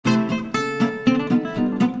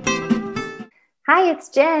Hi, it's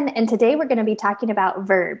Jen, and today we're going to be talking about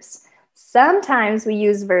verbs. Sometimes we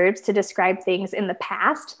use verbs to describe things in the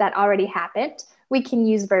past that already happened. We can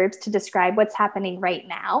use verbs to describe what's happening right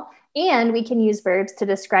now, and we can use verbs to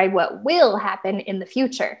describe what will happen in the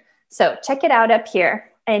future. So check it out up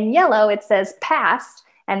here. In yellow, it says past,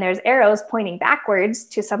 and there's arrows pointing backwards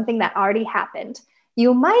to something that already happened.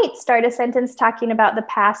 You might start a sentence talking about the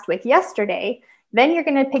past with yesterday. Then you're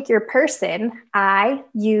going to pick your person, I,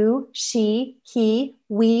 you, she, he,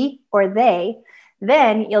 we, or they.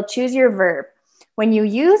 Then you'll choose your verb. When you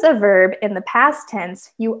use a verb in the past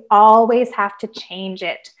tense, you always have to change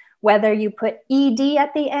it, whether you put ed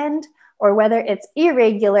at the end or whether it's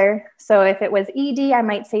irregular. So if it was ed, I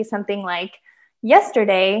might say something like,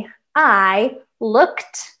 yesterday, I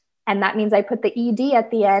looked, and that means I put the ed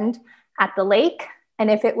at the end, at the lake.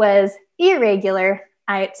 And if it was irregular,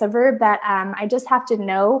 it's a verb that I just have to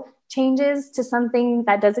know changes to something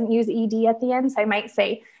that doesn't use ed at the end. So I might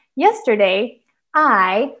say, yesterday,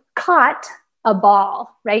 I caught a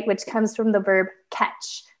ball, right? Which comes from the verb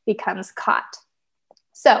catch, becomes caught.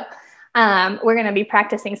 So we're going to be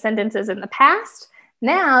practicing sentences in the past.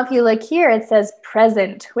 Now, if you look here, it says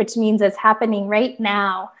present, which means it's happening right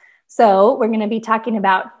now. So we're going to be talking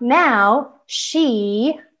about now,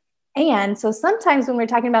 she. And so sometimes when we're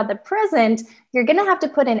talking about the present, you're going to have to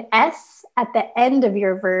put an S at the end of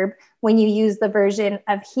your verb when you use the version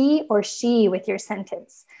of he or she with your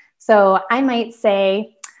sentence. So I might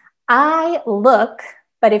say, I look,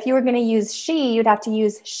 but if you were going to use she, you'd have to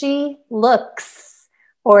use she looks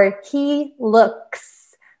or he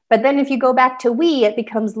looks. But then if you go back to we, it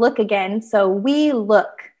becomes look again. So we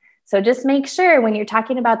look. So just make sure when you're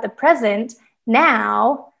talking about the present,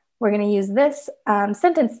 now, we're going to use this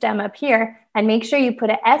sentence stem up here and make sure you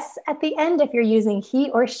put an S at the end if you're using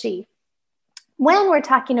he or she. When we're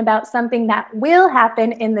talking about something that will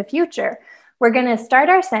happen in the future, we're going to start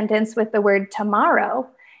our sentence with the word tomorrow,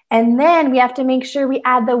 and then we have to make sure we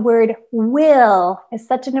add the word will. It's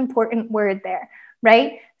such an important word there,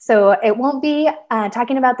 right? So it won't be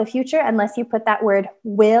talking about the future unless you put that word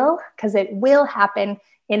will, because it will happen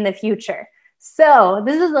in the future. So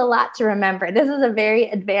this is a lot to remember. This is a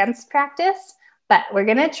very advanced practice, but we're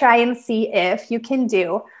going to try and see if you can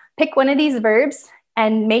pick one of these verbs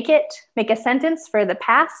and make a sentence for the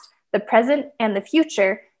past, the present, and the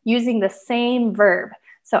future using the same verb.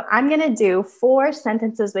 So I'm going to do 4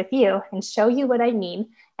 sentences with you and show you what I mean.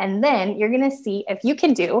 And then you're going to see if you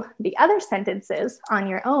can do the other sentences on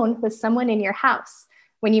your own with someone in your house.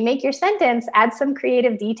 When you make your sentence, add some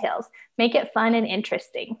creative details. Make it fun and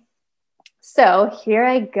interesting. So here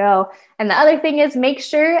I go. And the other thing is make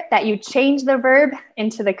sure that you change the verb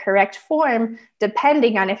into the correct form,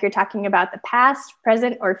 depending on if you're talking about the past,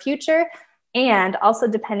 present, or future, and also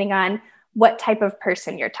depending on what type of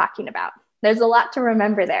person you're talking about. There's a lot to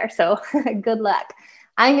remember there, so good luck.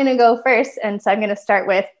 I'm going to go first, and so I'm going to start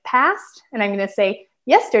with past, and I'm going to say,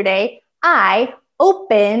 yesterday, I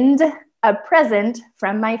opened a present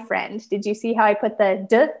from my friend. Did you see how I put the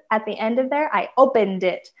d at the end of there? I opened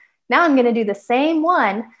it. Now I'm going to do the same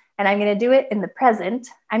one, and I'm going to do it in the present.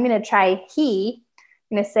 I'm going to try he.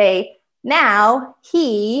 I'm going to say, now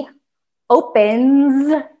he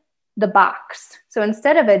opens the box. So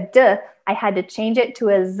instead of a d, I had to change it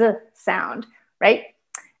to a z sound, right?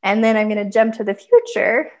 And then I'm going to jump to the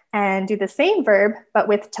future and do the same verb, but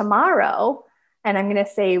with tomorrow. And I'm going to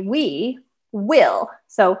say, we will.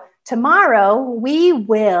 So tomorrow we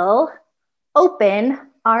will open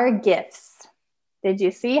our gifts. Did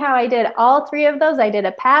you see how I did all 3 of those? I did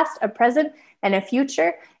a past, a present, and a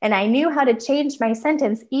future, and I knew how to change my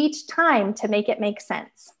sentence each time to make it make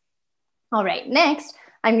sense. All right, next,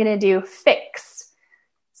 I'm going to do fix.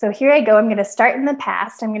 So here I go. I'm going to start in the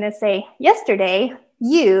past. I'm going to say, yesterday,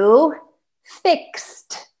 you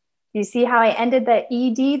fixed. You see how I ended the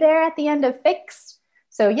ed there at the end of fix?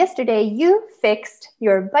 So yesterday, you fixed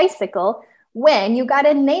your bicycle when you got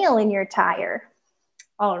a nail in your tire.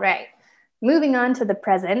 All right. Moving on to the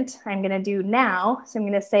present, I'm going to do now. So I'm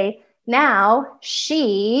going to say, now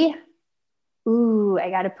she, I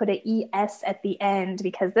got to put an ES at the end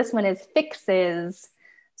because this one is fixes.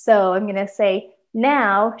 So I'm going to say,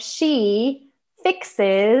 now she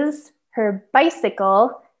fixes her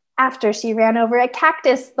bicycle after she ran over a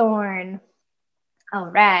cactus thorn. All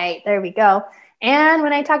right, there we go. And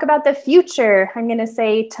when I talk about the future, I'm going to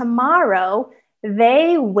say, tomorrow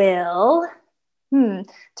they will,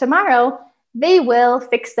 tomorrow they will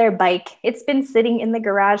fix their bike. It's been sitting in the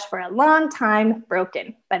garage for a long time,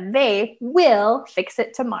 broken, but they will fix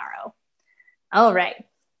it tomorrow. All right,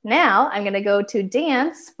 now I'm going to go to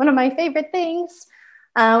dance, one of my favorite things.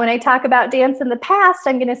 When I talk about dance in the past,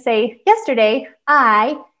 I'm going to say, yesterday,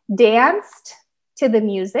 I danced to the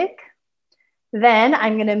music. Then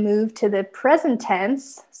I'm going to move to the present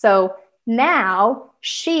tense. So now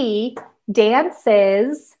she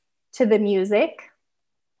dances to the music.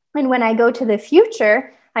 And when I go to the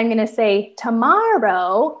future, I'm going to say,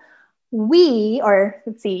 tomorrow, we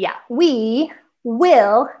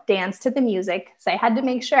will dance to the music. So I had to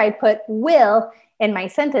make sure I put will in my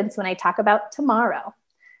sentence when I talk about tomorrow.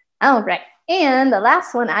 All right. And the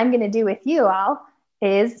last one I'm going to do with you all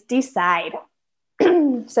is decide. So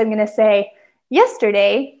I'm going to say,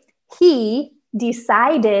 yesterday, he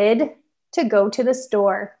decided to go to the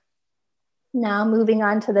store. Now, moving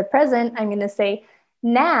on to the present, I'm going to say,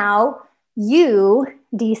 now you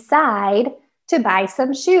decide to buy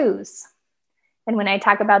some shoes. And when I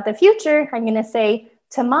talk about the future, I'm going to say,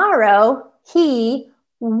 tomorrow, he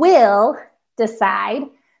will decide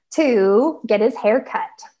to get his hair cut.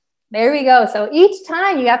 There we go. So each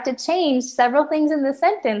time you have to change several things in the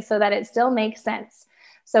sentence so that it still makes sense.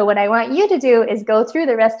 So what I want you to do is go through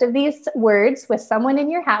the rest of these words with someone in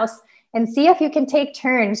your house and see if you can take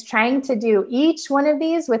turns trying to do each one of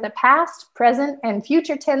these with a past, present, and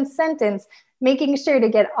future tense sentence, making sure to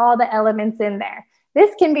get all the elements in there.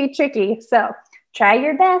 This can be tricky, so try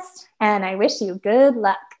your best, and I wish you good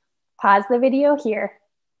luck. Pause the video here.